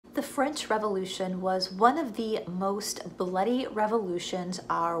The French Revolution was one of the most bloody revolutions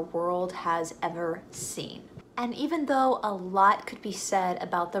our world has ever seen. And even though a lot could be said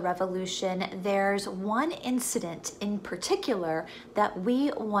about the revolution, there's one incident in particular that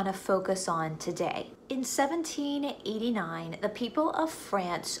we want to focus on today. In 1789, the people of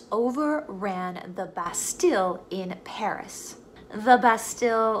France overran the Bastille in Paris. The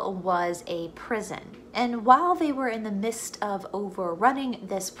Bastille was a prison, and while they were in the midst of overrunning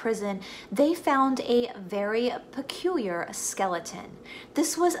this prison, they found a very peculiar skeleton.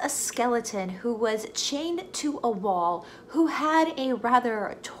 This was a skeleton who was chained to a wall, who had a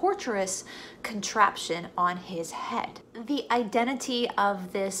rather torturous contraption on his head. The identity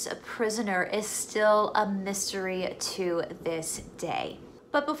of this prisoner is still a mystery to this day.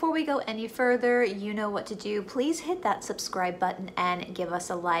 But before we go any further, you know what to do. Please hit that subscribe button and give us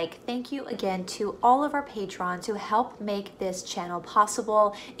a like. Thank you again to all of our patrons who help make this channel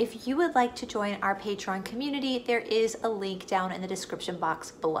possible. If you would like to join our Patreon community, there is a link down in the description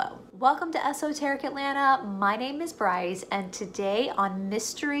box below. Welcome to Esoteric Atlanta. My name is Bryce, and today on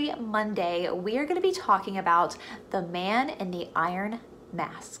Mystery Monday, we are going to be talking about the man in the iron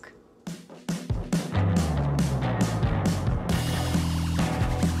mask.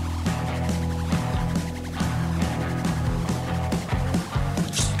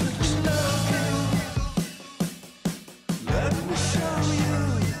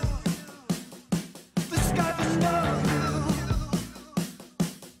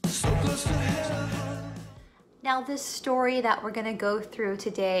 Now, this story that we're going to go through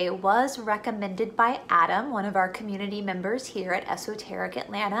today was recommended by Adam, one of our community members here at Esoteric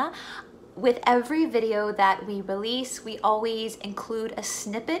Atlanta. With every video that we release, we always include a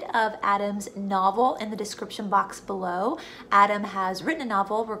snippet of Adam's novel in the description box below. Adam has written a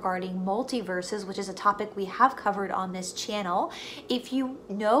novel regarding multiverses, which is a topic we have covered on this channel. If you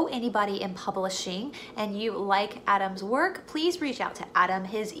know anybody in publishing and you like Adam's work, please reach out to Adam.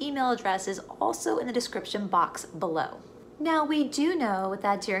 His email address is also in the description box below. Now, we do know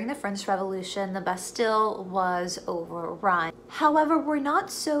that during the French Revolution, the Bastille was overrun. However, we're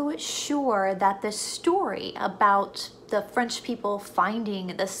not so sure that the story about the French people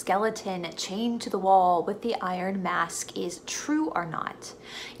finding the skeleton chained to the wall with the iron mask is true or not.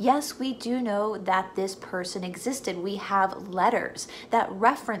 Yes, we do know that this person existed. We have letters that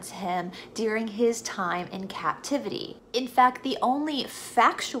reference him during his time in captivity. In fact, the only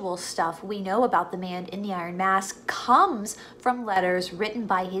factual stuff we know about the man in the iron mask comes from letters written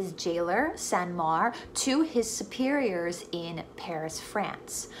by his jailer, Saint-Mars, to his superiors in Paris,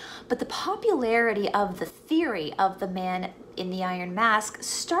 France. But the popularity of the theory of the man in the iron mask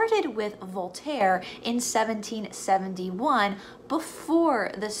started with Voltaire in 1771,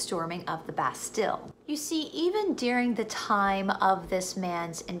 before the storming of the Bastille. You see, even during the time of this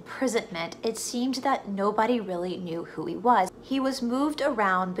man's imprisonment, it seemed that nobody really knew who he was. He was moved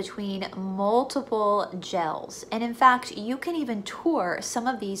around between multiple jails, and in fact, you can even tour some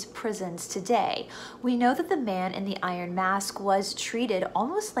of these prisons today. We know that the man in the iron mask was treated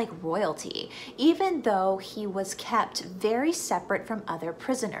almost like royalty, even though he was kept very separate from other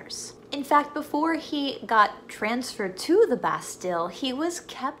prisoners. In fact, before he got transferred to the Bastille, he was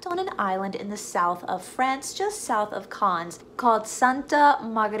kept on an island in the south of France, just south of Cannes, called Santa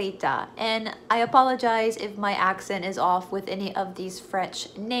Margherita. And I apologize if my accent is off with any of these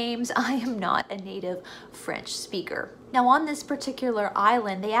French names. I am not a native French speaker. Now, on this particular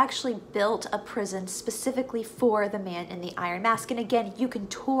island, they actually built a prison specifically for the man in the iron mask. And again, you can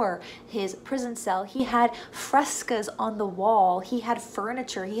tour his prison cell. He had frescoes on the wall. He had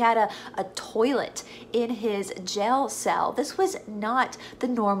furniture. He had a toilet in his jail cell. This was not the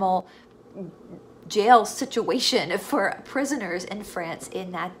normal jail situation for prisoners in France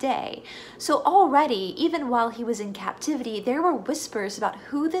in that day. So already, even while he was in captivity, there were whispers about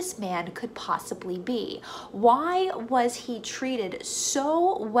who this man could possibly be. Why was he treated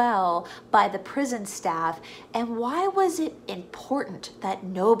so well by the prison staff, and why was it important that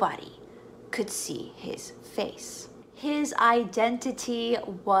nobody could see his face? His identity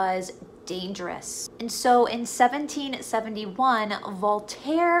was dangerous. And so in 1771,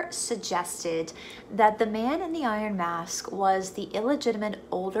 Voltaire suggested that the man in the iron mask was the illegitimate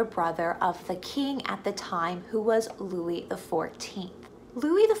older brother of the king at the time, who was Louis XIV.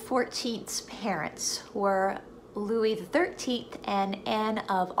 Louis XIV's parents were Louis XIII and Anne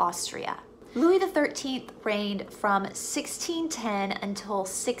of Austria. Louis XIII reigned from 1610 until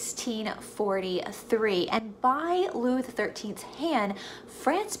 1643, and by Louis XIII's hand,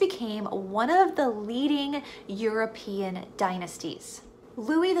 France became one of the leading European dynasties.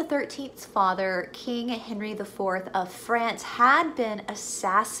 Louis XIII's father, King Henry IV of France, had been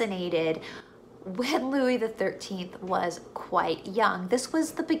assassinated when Louis XIII was quite young. This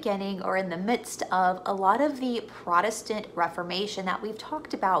was the beginning, or in the midst of, a lot of the Protestant Reformation that we've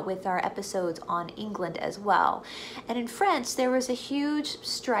talked about with our episodes on England as well. And in France, there was a huge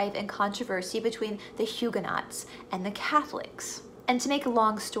strife and controversy between the Huguenots and the Catholics. And to make a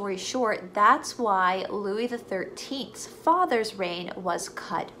long story short, that's why Louis XIII's father's reign was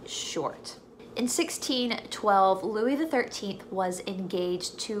cut short. In 1612, Louis XIII was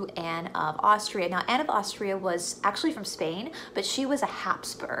engaged to Anne of Austria. Now, Anne of Austria was actually from Spain, but she was a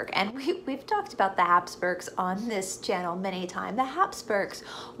Habsburg. And we've talked about the Habsburgs on this channel many times. The Habsburgs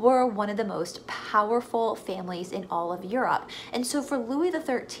were one of the most powerful families in all of Europe. And so for Louis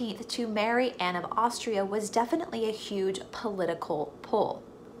XIII to marry Anne of Austria was definitely a huge political pull.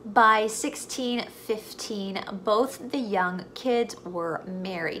 By 1615, both the young kids were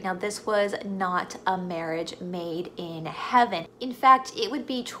married. Now, this was not a marriage made in heaven. In fact, it would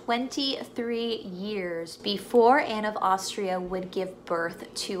be 23 years before Anne of Austria would give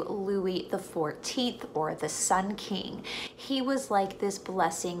birth to Louis XIV, or the Sun King. He was like this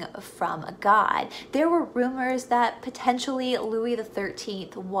blessing from God. There were rumors that potentially Louis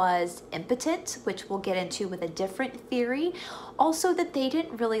XIII was impotent, which we'll get into with a different theory. Also, that they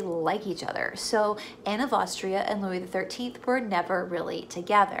didn't really like each other. So Anne of Austria and Louis XIII were never really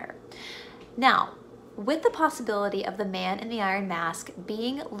together. Now, with the possibility of the man in the Iron Mask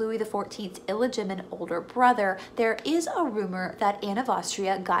being Louis XIV's illegitimate older brother, there is a rumor that Anne of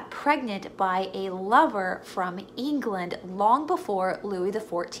Austria got pregnant by a lover from England long before Louis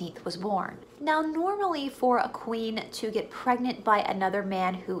XIV was born. Now, normally for a queen to get pregnant by another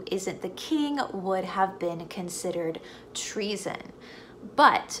man who isn't the king would have been considered treason.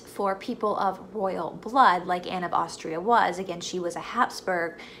 But for people of royal blood, like Anne of Austria was, again, she was a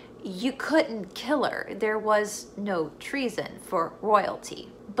Habsburg, you couldn't kill her. There was no treason for royalty.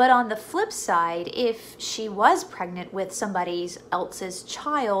 But on the flip side, if she was pregnant with somebody else's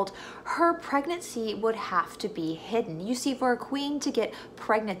child, her pregnancy would have to be hidden. You see, for a queen to get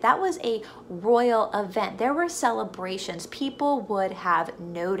pregnant, that was a royal event. There were celebrations. People would have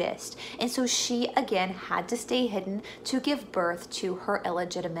noticed. And so she, again, had to stay hidden to give birth to her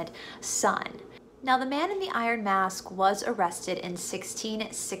illegitimate son. Now, the man in the Iron Mask was arrested in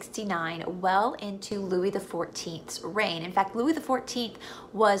 1669, well into Louis XIV's reign. In fact, Louis XIV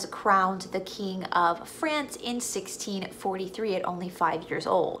was crowned the King of France in 1643 at only 5 years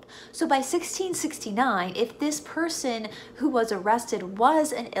old. So by 1669, if this person who was arrested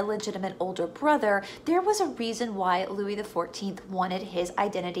was an illegitimate older brother, there was a reason why Louis XIV wanted his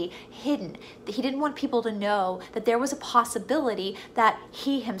identity hidden. He didn't want people to know that there was a possibility that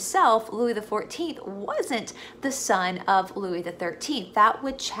he himself, Louis XIV, wasn't the son of Louis XIII. That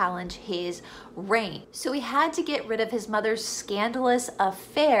would challenge his reign. So he had to get rid of his mother's scandalous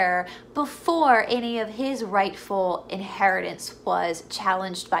affair before any of his rightful inheritance was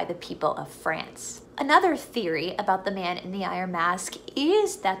challenged by the people of France. Another theory about the man in the Iron Mask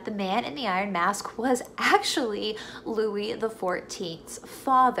is that the man in the Iron Mask was actually Louis XIV's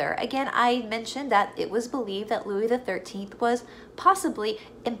father. Again, I mentioned that it was believed that Louis XIII was possibly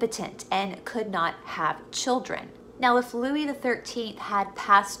impotent and could not have children. Now, if Louis XIII had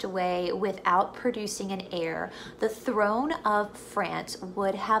passed away without producing an heir, the throne of France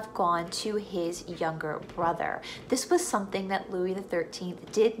would have gone to his younger brother. This was something that Louis XIII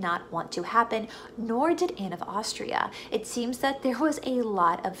did not want to happen, nor did Anne of Austria. It seems that there was a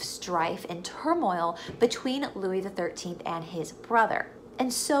lot of strife and turmoil between Louis XIII and his brother.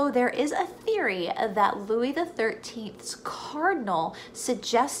 And so there is a theory that Louis XIII's cardinal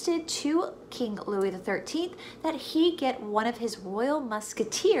suggested to King Louis XIII that he get one of his royal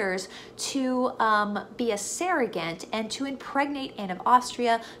musketeers to be a surrogate and to impregnate Anne of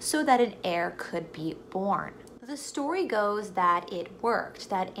Austria so that an heir could be born. The story goes that it worked,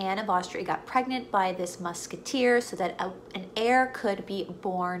 that Anne of Austria got pregnant by this musketeer so that an heir could be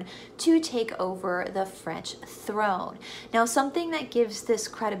born to take over the French throne. Now, something that gives this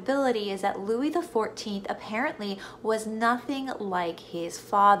credibility is that Louis XIV apparently was nothing like his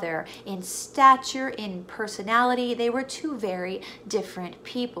father. In stature, in personality, they were two very different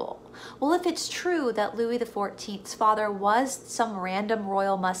people. Well, if it's true that Louis XIV's father was some random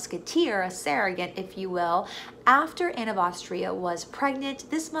royal musketeer, a surrogate, if you will, after Anne of Austria was pregnant,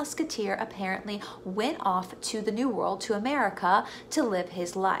 this musketeer apparently went off to the New World, to America, to live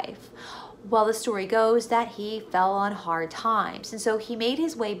his life. Well, the story goes that he fell on hard times, and so he made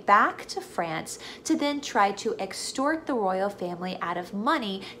his way back to France to then try to extort the royal family out of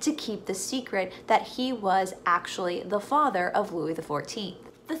money to keep the secret that he was actually the father of Louis XIV.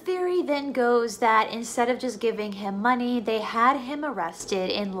 The theory then goes that instead of just giving him money, they had him arrested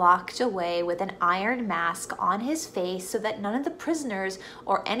and locked away with an iron mask on his face so that none of the prisoners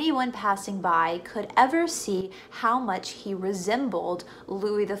or anyone passing by could ever see how much he resembled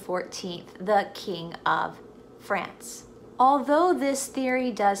Louis XIV, the King of France. Although this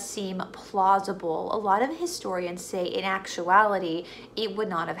theory does seem plausible, a lot of historians say in actuality it would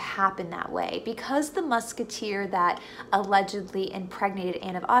not have happened that way, because the musketeer that allegedly impregnated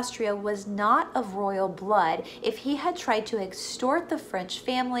Anne of Austria was not of royal blood. If he had tried to extort the French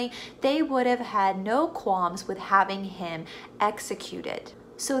family, they would have had no qualms with having him executed.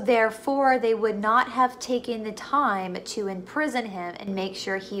 So therefore, they would not have taken the time to imprison him and make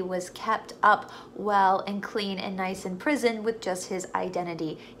sure he was kept up well and clean and nice in prison with just his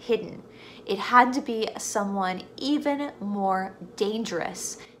identity hidden. It had to be someone even more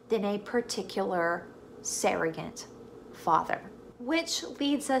dangerous than a particular surrogate father. Which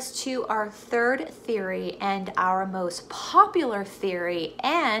leads us to our third theory and our most popular theory,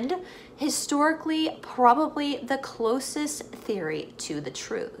 and historically probably the closest theory to the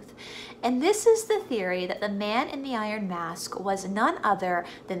truth. And this is the theory that the man in the iron mask was none other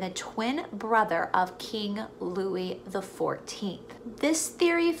than the twin brother of King Louis XIV. This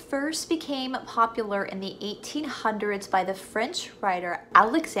theory first became popular in the 1800s by the French writer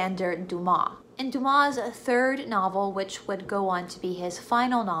Alexandre Dumas. In Dumas' third novel, which would go on to be his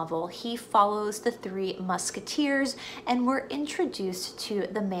final novel, he follows the three musketeers, and we're introduced to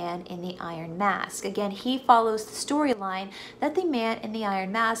the man in the iron mask. Again, he follows the storyline that the man in the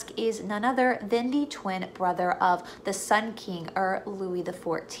iron mask is none other than the twin brother of the Sun King, or Louis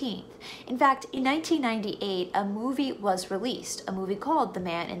XIV. In fact, in 1998, a movie was released, a movie called The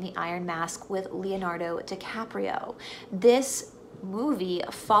Man in the Iron Mask with Leonardo DiCaprio. This movie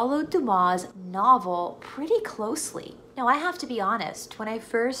followed Dumas' novel pretty closely. Now, I have to be honest, when I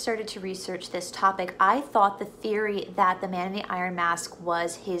first started to research this topic, I thought the theory that the man in the iron mask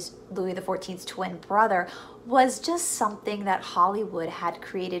was his Louis XIV's twin brother was just something that Hollywood had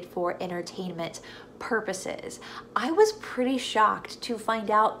created for entertainment purposes. I was pretty shocked to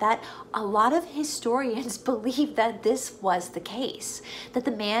find out that a lot of historians believe that this was the case, that the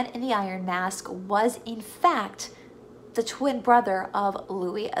man in the iron mask was in fact the twin brother of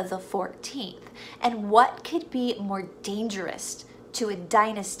Louis XIV. And what could be more dangerous to a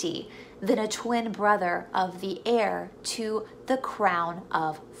dynasty than a twin brother of the heir to the crown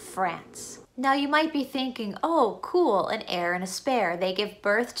of France? Now you might be thinking, oh cool, an heir and a spare. They give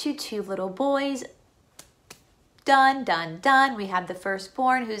birth to two little boys. Done, done, done. We have the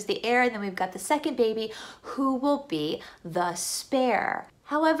firstborn who's the heir, and then we've got the second baby who will be the spare.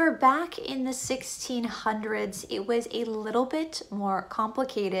 However, back in the 1600s, it was a little bit more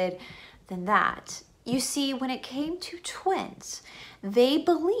complicated than that. You see, when it came to twins, they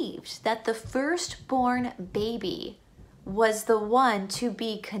believed that the firstborn baby was the one to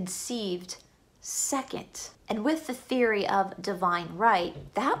be conceived second. And with the theory of divine right,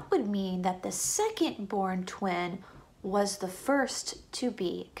 that would mean that the second-born twin was the first to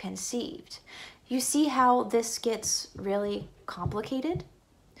be conceived. You see how this gets really complicated?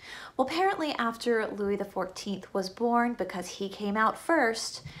 Well, apparently after Louis XIV was born, because he came out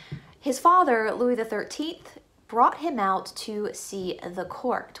first, his father, Louis XIII, brought him out to see the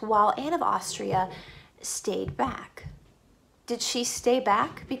court, while Anne of Austria stayed back. Did she stay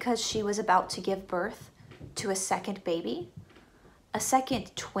back because she was about to give birth to a second baby? A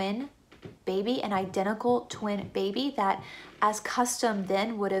second twin baby, an identical twin baby that, as custom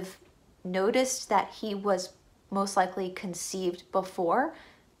then, would have noticed that he was most likely conceived before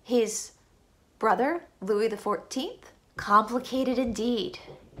his brother, Louis XIV? Complicated indeed.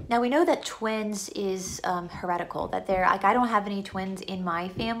 Now we know that twins is heretical, that I don't have any twins in my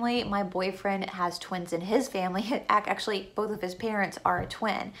family. My boyfriend has twins in his family. Actually, both of his parents are a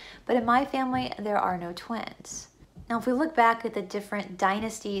twin, but in my family, there are no twins. Now, if we look back at the different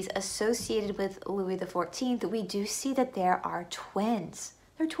dynasties associated with Louis XIV, we do see that there are twins.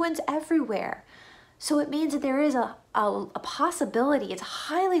 There are twins everywhere. So it means that there is a possibility, it's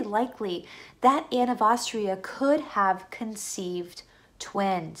highly likely that Anne of Austria could have conceived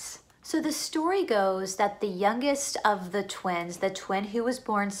twins. So the story goes that the youngest of the twins, the twin who was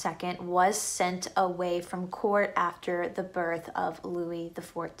born second, was sent away from court after the birth of Louis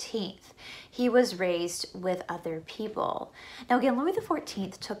XIV. He was raised with other people. Now again, Louis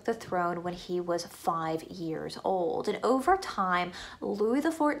XIV took the throne when he was 5 years old. And over time, Louis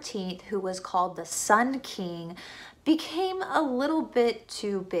XIV, who was called the Sun King, became a little bit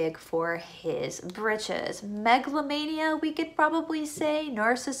too big for his britches. Megalomania, we could probably say,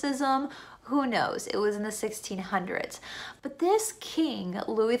 narcissism, who knows? It was in the 1600s. But this king,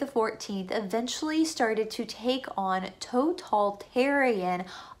 Louis XIV, eventually started to take on totalitarian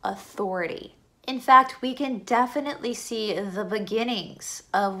authority. In fact, we can definitely see the beginnings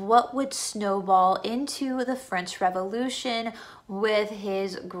of what would snowball into the French Revolution with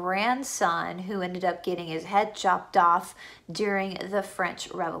his grandson, who ended up getting his head chopped off during the French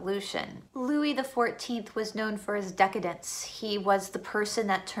Revolution. Louis XIV was known for his decadence. He was the person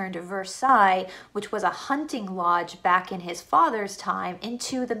that turned Versailles, which was a hunting lodge back in his father's time,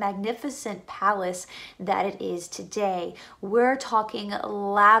 into the magnificent palace that it is today. We're talking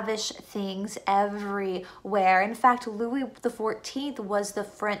lavish things everywhere. In fact, Louis XIV was the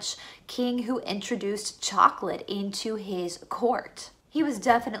French king who introduced chocolate into his court. He was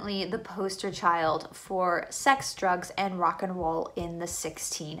definitely the poster child for sex, drugs, and rock and roll in the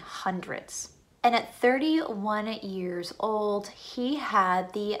 1600s. And at 31 years old, he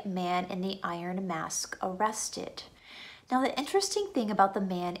had the man in the iron mask arrested. Now, the interesting thing about the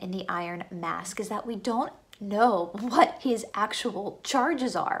man in the iron mask is that we don't know what his actual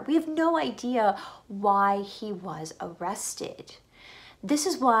charges are. We have no idea why he was arrested. This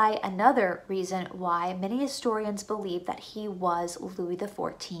is why, another reason why many historians believe that he was Louis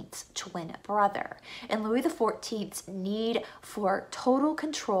XIV's twin brother. And Louis XIV's need for total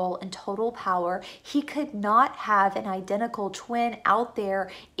control and total power, he could not have an identical twin out there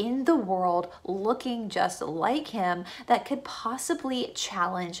in the world looking just like him that could possibly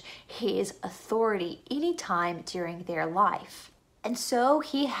challenge his authority anytime during their life. And so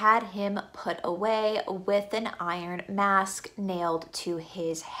he had him put away with an iron mask nailed to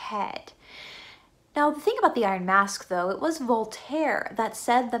his head. Now, the thing about the iron mask, though, it was Voltaire that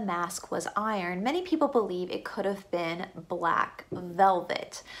said the mask was iron. Many people believe it could have been black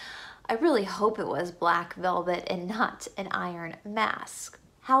velvet. I really hope it was black velvet and not an iron mask.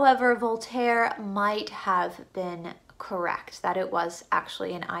 However, Voltaire might have been correct that it was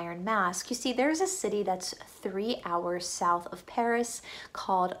actually an iron mask. You see, there's a city that's 3 hours south of Paris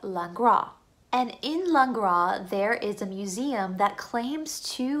called Langres. And in Langres, there is a museum that claims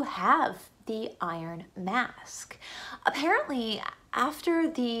to have the iron mask. Apparently, after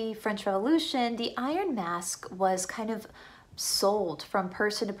the French Revolution, the iron mask was kind of sold from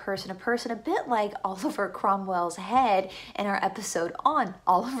person to person to person, a bit like Oliver Cromwell's head in our episode on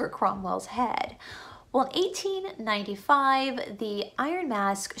Oliver Cromwell's head. Well, in 1895, the iron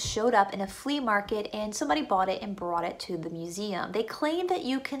mask showed up in a flea market and somebody bought it and brought it to the museum. They claim that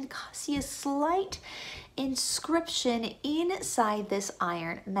you can see a slight inscription inside this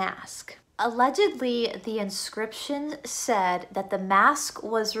iron mask. Allegedly, the inscription said that the mask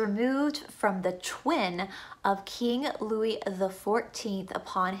was removed from the twin of King Louis XIV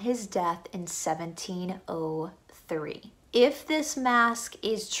upon his death in 1703. If this mask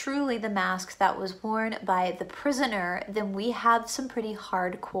is truly the mask that was worn by the prisoner, then we have some pretty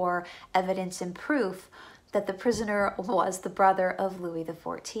hardcore evidence and proof that the prisoner was the brother of Louis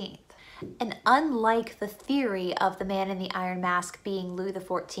XIV. And unlike the theory of the man in the iron mask being Louis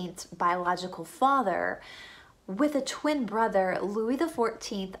XIV's biological father, with a twin brother, Louis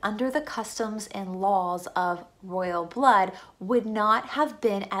XIV, under the customs and laws of royal blood, would not have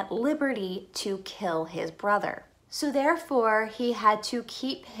been at liberty to kill his brother. So therefore, he had to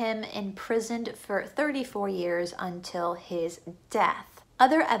keep him imprisoned for 34 years until his death.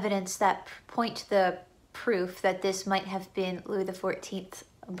 Other evidence that point to the proof that this might have been Louis XIV's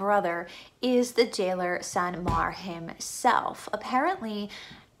brother is the jailer Saint-Mars himself. Apparently,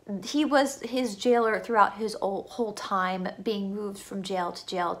 he was his jailer throughout his whole time being moved from jail to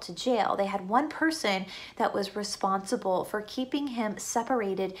jail to jail. They had one person that was responsible for keeping him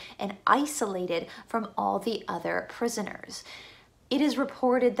separated and isolated from all the other prisoners. It is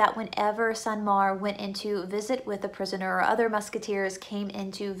reported that whenever Saint-Mars went in to visit with the prisoner or other musketeers came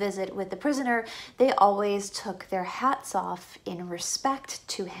in to visit with the prisoner, they always took their hats off in respect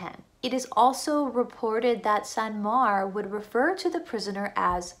to him. It is also reported that Saint-Mars would refer to the prisoner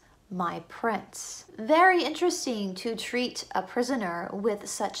as "my prince." Very interesting to treat a prisoner with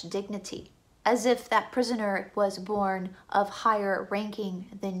such dignity, as if that prisoner was born of higher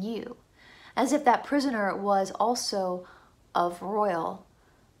ranking than you, as if that prisoner was also of royal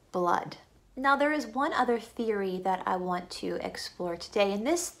blood. Now, there is one other theory that I want to explore today, and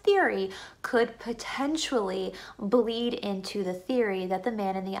this theory could potentially bleed into the theory that the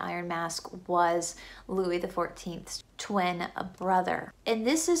man in the iron mask was Louis XIV's twin brother. And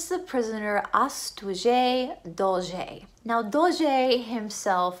this is the prisoner Esoteric Atlanta. Now, Doge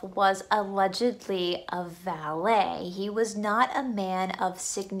himself was allegedly a valet. He was not a man of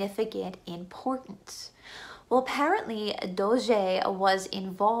significant importance. Well, apparently, Doge was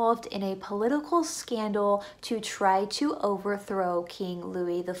involved in a political scandal to try to overthrow King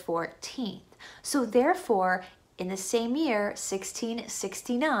Louis XIV. So therefore, in the same year,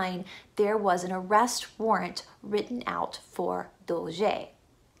 1669, there was an arrest warrant written out for Doge.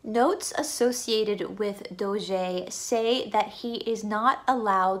 Notes associated with Doge say that he is not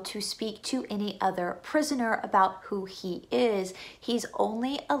allowed to speak to any other prisoner about who he is. He's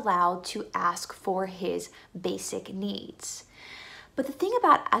only allowed to ask for his basic needs. But the thing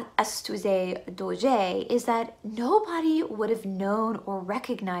about Esoteric Doge is that nobody would have known or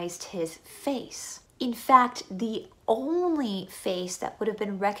recognized his face. In fact, the only face that would have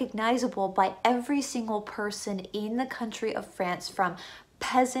been recognizable by every single person in the country of France, from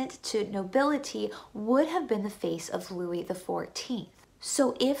peasant to nobility, would have been the face of Louis XIV.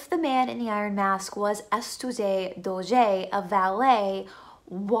 So if the man in the iron mask was Esoteric Doge, a valet,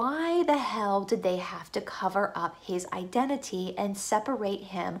 why the hell did they have to cover up his identity and separate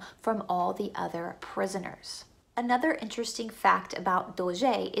him from all the other prisoners? Another interesting fact about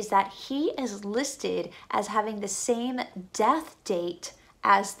Doge is that he is listed as having the same death date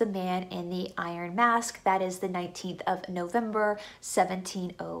as the man in the iron mask, that is the 19th of November,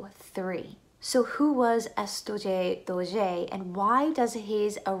 1703. So who was Esoteric Doge, and why does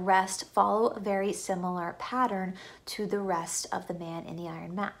his arrest follow a very similar pattern to the rest of the man in the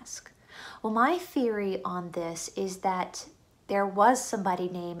iron mask? Well, my theory on this is that there was somebody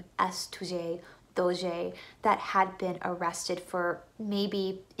named Esoteric Doge that had been arrested for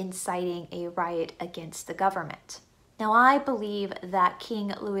maybe inciting a riot against the government. Now, I believe that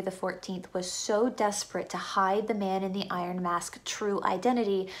King Louis XIV was so desperate to hide the man in the iron mask true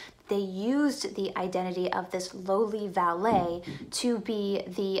identity, they used the identity of this lowly valet to be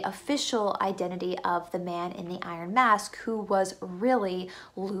the official identity of the man in the iron mask, who was really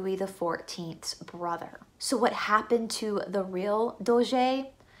Louis XIV's brother. So what happened to the real Doge?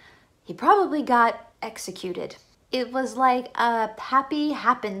 He probably got executed. It was like a happy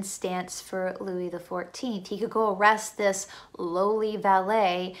happenstance for Louis XIV. He could go arrest this lowly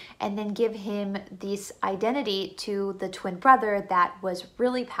valet and then give him this identity to the twin brother that was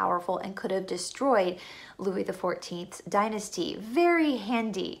really powerful and could have destroyed Louis XIV's dynasty. Very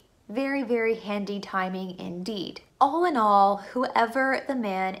handy. Very, very handy timing indeed. All in all, whoever the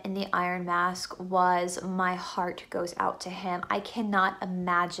man in the iron mask was, my heart goes out to him. I cannot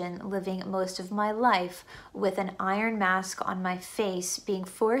imagine living most of my life with an iron mask on my face, being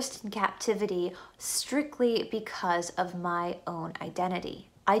forced in captivity strictly because of my own identity.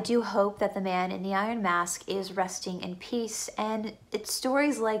 I do hope that the man in the iron mask is resting in peace, and it's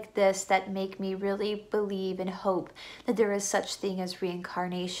stories like this that make me really believe and hope that there is such thing as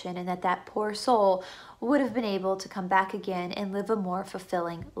reincarnation, and that that poor soul would have been able to come back again and live a more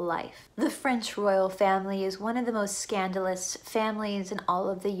fulfilling life. The French royal family is one of the most scandalous families in all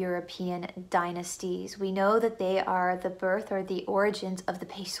of the European dynasties. We know that they are the birth or the origins of the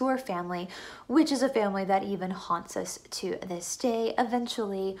Pessoa family, which is a family that even haunts us to this day.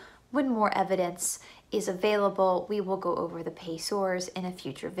 Eventually, when more evidence is available, we will go over the Pessoas in a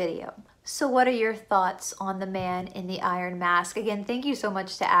future video. So what are your thoughts on the man in the iron mask? Again, thank you so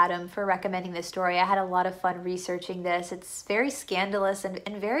much to Adam for recommending this story. I had a lot of fun researching this. It's very scandalous and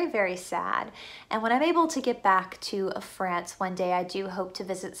very, very sad. And when I'm able to get back to France one day, I do hope to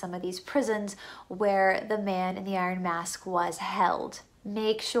visit some of these prisons where the man in the iron mask was held.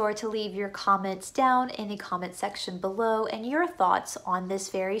 Make sure to leave your comments down in the comment section below and your thoughts on this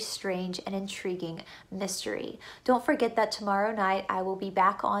very strange and intriguing mystery. Don't forget that tomorrow night I will be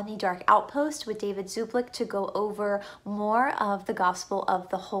back on the Dark Outpost with David Zublik to go over more of the Gospel of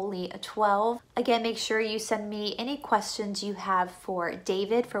the Holy 12. Again, make sure you send me any questions you have for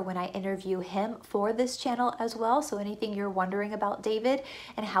David for when I interview him for this channel as well. So anything you're wondering about David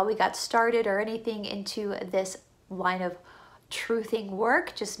and how we got started, or anything into this line of truthing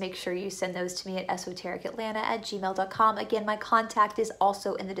work, just make sure you send those to me at esotericatlanta@gmail.com. Again, my contact is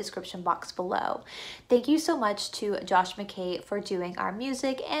also in the description box below. Thank you so much to Josh McKay for doing our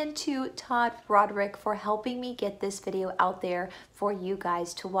music, and to Todd Roderick for helping me get this video out there for you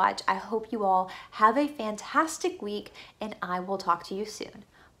guys to watch. I hope you all have a fantastic week, and I will talk to you soon.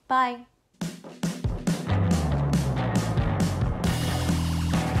 Bye.